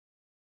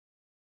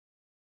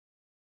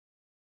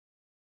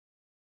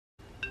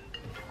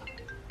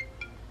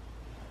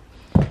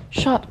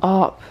Shut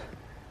up.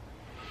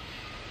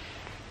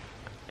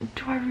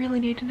 Do I really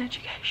need an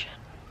education?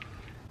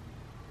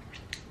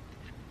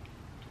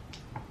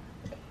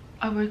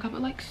 I woke up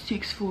at like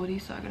 6:40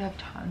 so I could have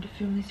time to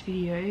film this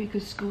video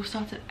because school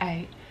starts at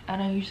 8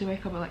 and I usually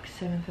wake up at like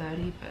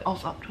 7:30, but I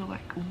was up till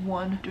like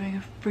 1 doing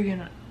a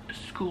friggin'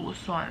 school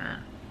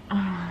assignment.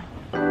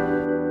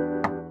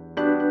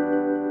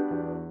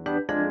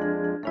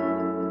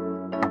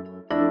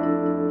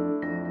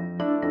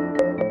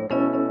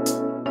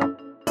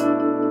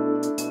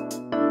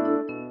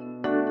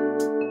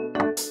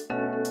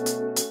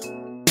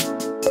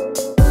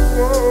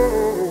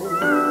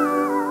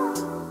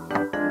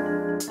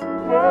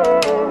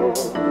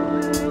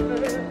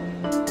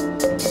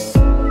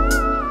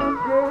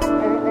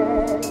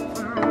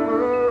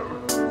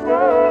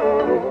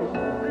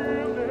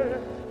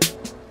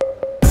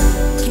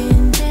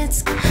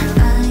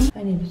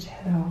 I need a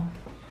towel.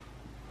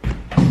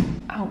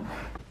 Ow.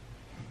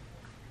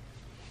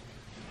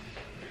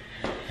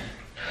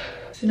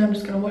 So now I'm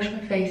just gonna wash my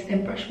face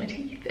and brush my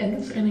teeth, and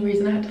that's the only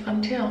reason I had to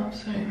find a towel,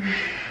 so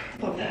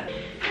love that.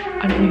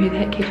 I don't know who the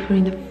heck keeps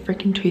putting the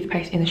freaking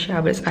toothpaste in the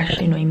shower, but it's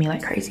actually annoying me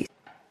like crazy.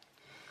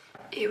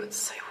 Ew, it's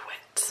so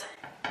wet.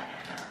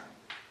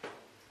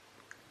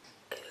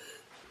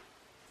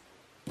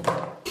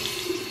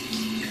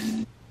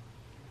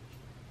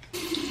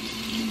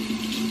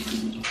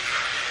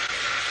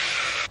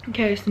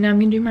 Okay, so now I'm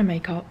gonna do my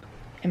makeup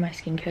and my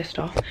skincare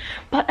stuff,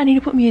 but I need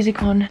to put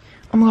music on.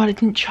 Oh my god, I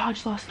didn't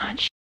charge last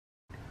night.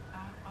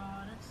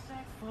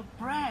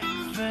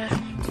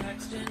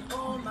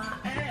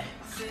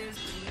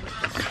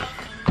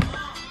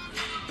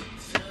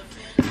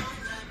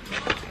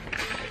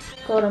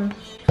 Got him.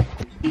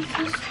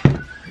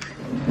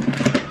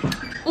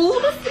 Oh,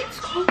 this thing's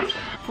cold.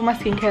 For my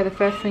skincare, the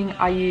first thing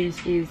I use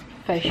is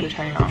facial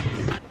toner.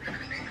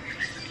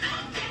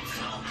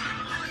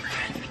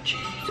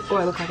 Oh,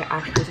 I look like an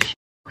actress.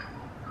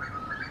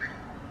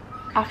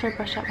 After I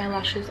brush out my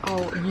lashes,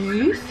 I'll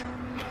use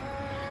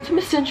some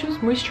Essentials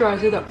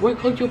moisturizer that won't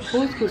clog your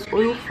pores because it's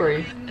oil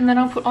free. And then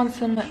I'll put on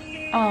some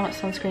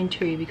sunscreen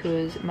too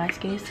because my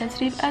skin is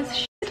sensitive as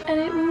shit and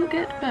it will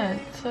get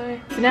burnt. So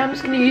now I'm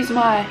just going to use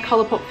my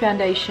Colourpop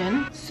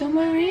foundation.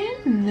 Somewhere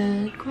in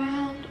the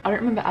ground. I don't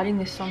remember adding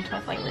this song to my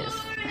playlist.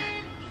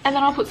 And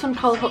then I'll put some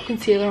Colourpop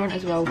concealer on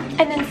as well.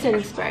 And then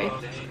setting spray.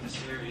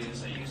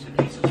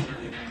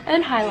 And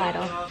then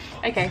highlighter.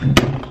 Okay.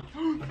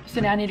 So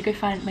now I need to go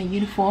find my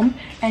uniform,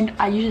 and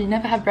I usually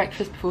never have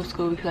breakfast before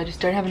school because I just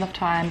don't have enough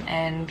time,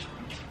 and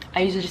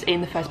I usually just eat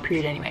in the first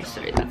period anyway,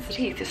 so that's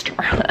the easiest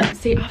drama.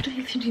 See, after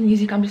listening to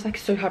music, I'm just like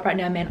so hyped right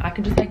now, man. I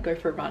can just like go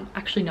for a run.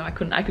 Actually, no, I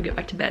couldn't. I could get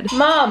back to bed.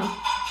 Mom!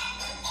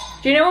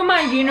 Do you know what my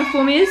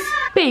uniform is?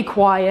 Be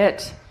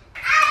quiet.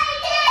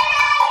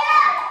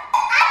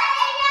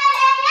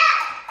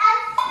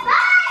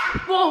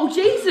 Whoa,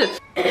 Jesus!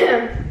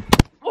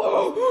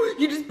 Oh,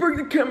 you just broke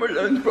the camera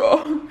lens,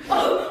 bro.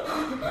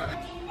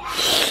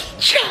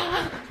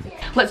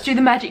 Let's do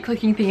the magic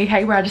clicking thing,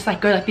 okay, where I just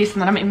like go like this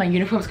and then I'm in my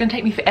uniform. It's gonna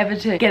take me forever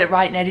to get it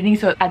right in editing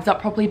so it adds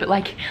up properly, but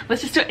like,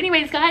 let's just do it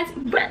anyways, guys.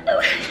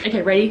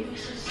 Okay, ready?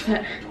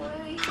 Look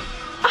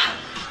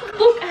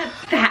at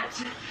that.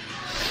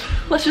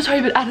 Let's just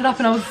hope it added up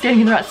and I was standing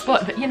in the right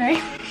spot, but you know,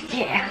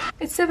 yeah.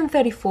 It's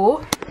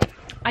 7:34.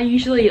 I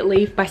usually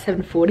leave by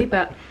 7:40,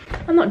 but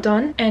I'm not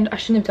done, and I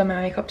shouldn't have done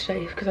my makeup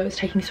today because I was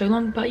taking so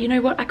long, but you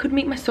know what, I could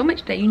meet my soulmate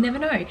today. You never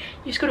know. You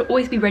just gotta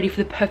always be ready for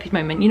the perfect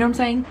moment, you know what I'm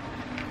saying?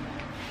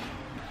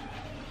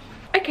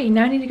 Okay,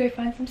 now I need to go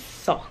find some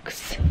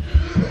socks. Do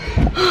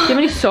you have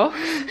any socks?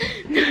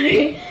 No.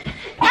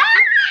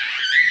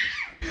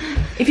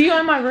 If you go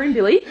in my room,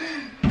 Billy,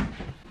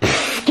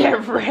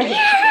 get ready.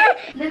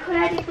 Look what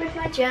I did with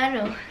my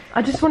journal.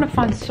 I just want to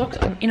find socks.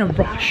 I'm in a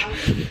rush.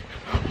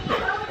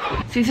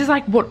 So this is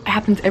like what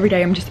happens every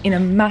day. I'm just in a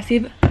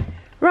massive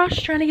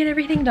rush trying to get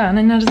everything done,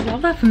 and I just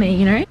love that for me,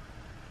 you know?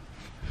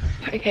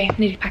 Okay, I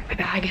need to pack my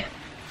bag.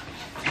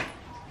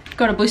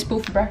 Got a bliss ball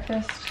for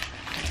breakfast.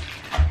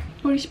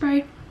 Body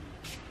spray.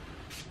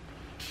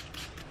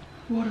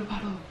 Water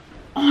bottle.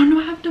 Oh no,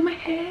 I haven't done my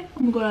hair.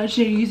 Oh my god, I just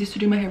need to use this to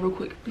do my hair real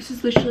quick. This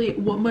is literally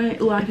what my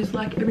life is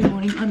like every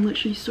morning. I'm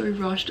literally so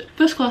rushed.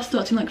 First class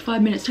starts in like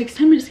 5 minutes. Takes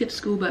 10 minutes to get to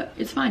school, but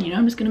it's fine, you know?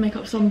 I'm just gonna make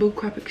up some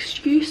bullcrap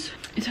excuse.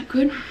 Is that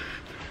good?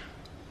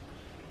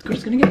 I'm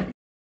just gonna get it.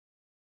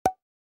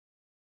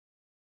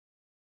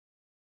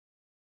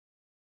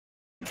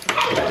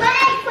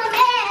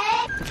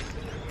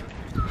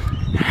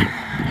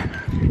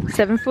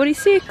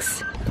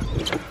 7:46.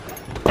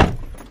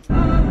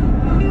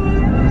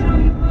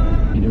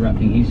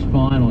 Interrupting his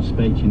final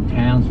speech in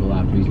Townsville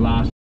after his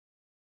last.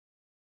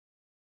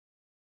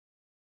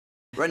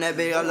 Run that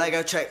big up like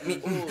a track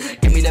meet.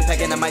 Give me the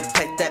pack and I might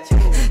take that.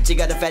 She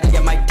got a fatty,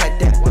 I might take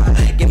that.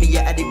 Give me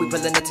your addy, we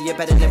pullin' it to your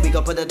bed and then we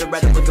gon' put it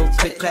around with no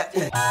click clap.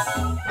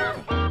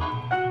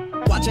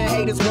 Watching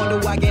haters wonder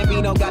why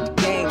Gambino got the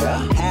game.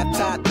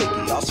 Half-time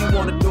picky, all she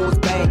wanna do is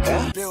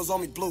bang. Bills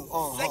on me blue,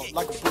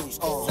 like a blues,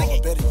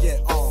 better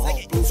yet,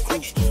 blues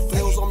cruise.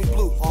 Bills on me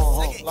blue,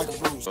 like a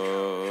bruise.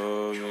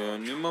 Yeah, I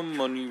need my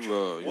money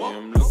right. Yeah,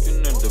 I'm looking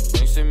at the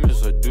bank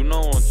statements. I do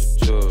not want to